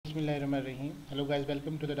Bismillahirrahmanirrahim. Hello guys,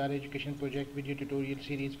 welcome to the Dara Education Project video tutorial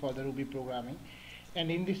series for the Ruby programming.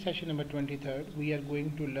 And in this session number 23rd, we are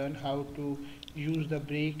going to learn how to use the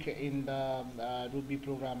break in the Ruby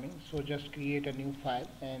programming. So just create a new file,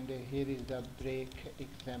 and here is the break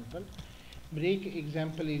example. Break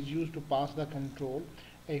example is used to pass the control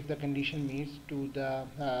if the condition meets to the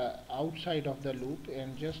outside of the loop,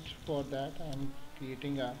 and just for that I am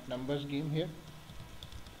creating a numbers game here.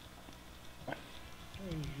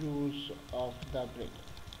 Use of the break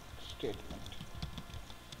statement.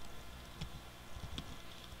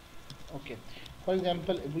 Okay, for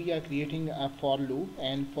example, we are creating a for loop,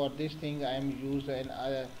 and for this thing I am use an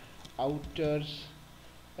outers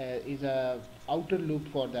is a outer loop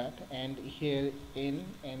for that, and here in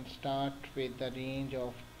and start with the range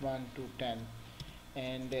of 1 to 10,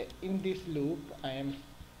 and in this loop I am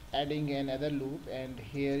adding another loop, and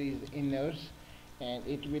here is inners, and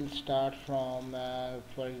it will start from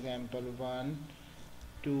for example 1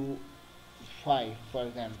 to 5 for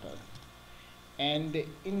example. And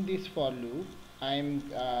in this for loop I am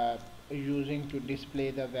using to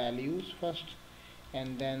display the values first,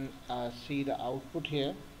 and then see the output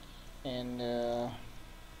here, and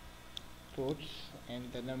puts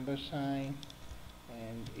and the number sign,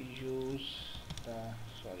 and use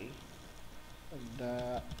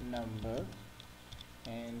the number,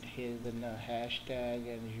 and here's the hashtag,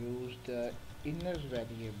 and use the inners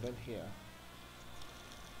variable here.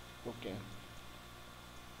 Okay,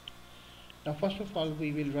 now first of all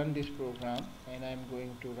we will run this program, and I'm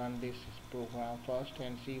going to run this program first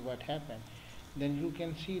and see what happened. Then you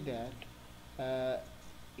can see that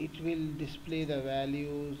it will display the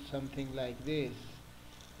values something like this.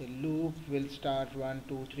 The loop will start 1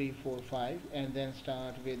 2 3 4 5, and then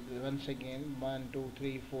start with once again 1 2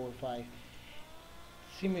 3 4 5.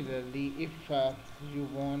 Similarly, if you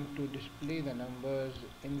want to display the numbers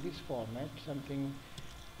in this format, something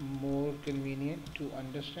more convenient to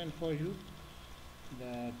understand for you,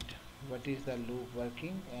 that what is the loop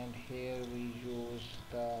working, and here we use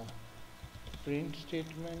the print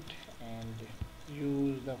statement and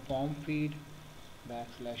use the form feed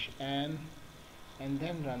 \n, and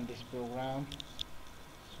then run this program.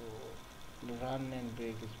 So run and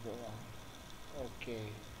break this program. Okay,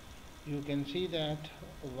 you can see that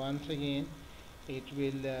once again it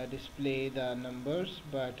will display the numbers,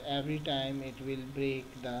 but every time it will break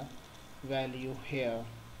the value here.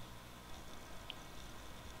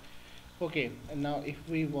 Okay, and now if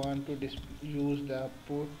we want to use the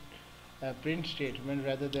print statement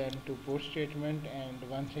rather than to put statement, and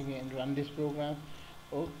once again run this program.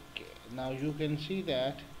 Okay, now you can see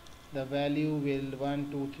that the value will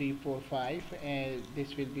 1 2 3 4 5, and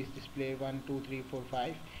this will be displayed 1 2 3 4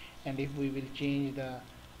 5, and if we will change the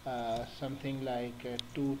something like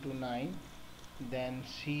 2 to 9, then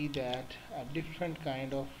see that a different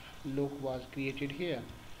kind of look was created here.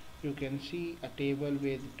 You can see a table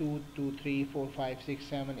with 2 2 3 4 5 6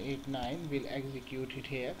 7 8 9 will execute it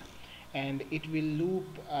here, and it will loop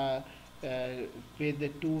with the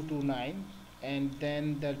 2 to 9, and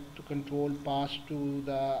then the control pass to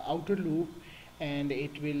the outer loop, and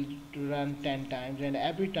it will run 10 times, and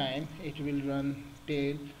every time it will run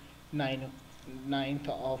till 9th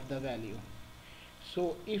of the value.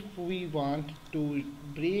 So if we want to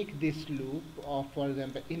break this loop, or for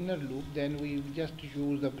example inner loop, then we just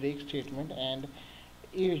use the break statement and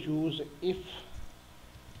use if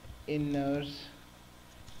inners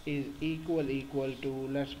is equal to,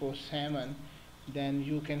 let's suppose 7, then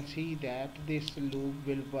you can see that this loop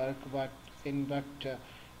will work what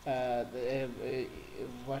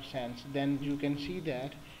sense. Then you can see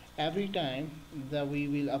that every time that we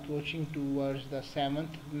will approaching towards the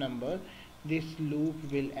 7th number, this loop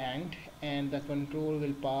will end and the control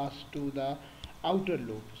will pass to the outer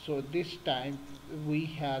loop. So this time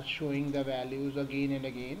we are showing the values again and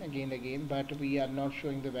again, but we are not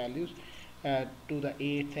showing the values to the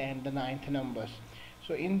 8th and the 9th numbers.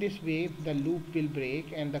 So in this way the loop will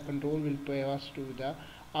break and the control will pass to the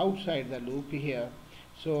outside the loop here.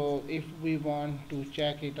 So if we want to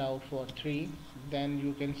check it out for 3, then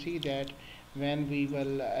you can see that when we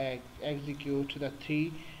will execute the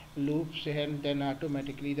 3 loops, and then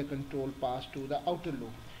automatically the control pass to the outer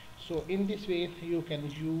loop. So in this way you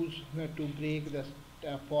can use to break the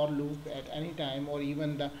for loop at any time, or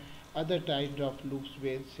even the other types of loops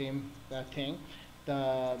with same thing.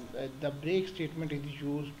 The break statement is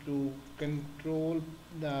used to control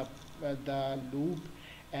the loop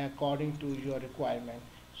according to your requirement.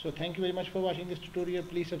 So thank you very much for watching this tutorial.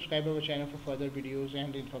 Please subscribe our channel for further videos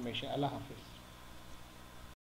and information. Allah Hafiz.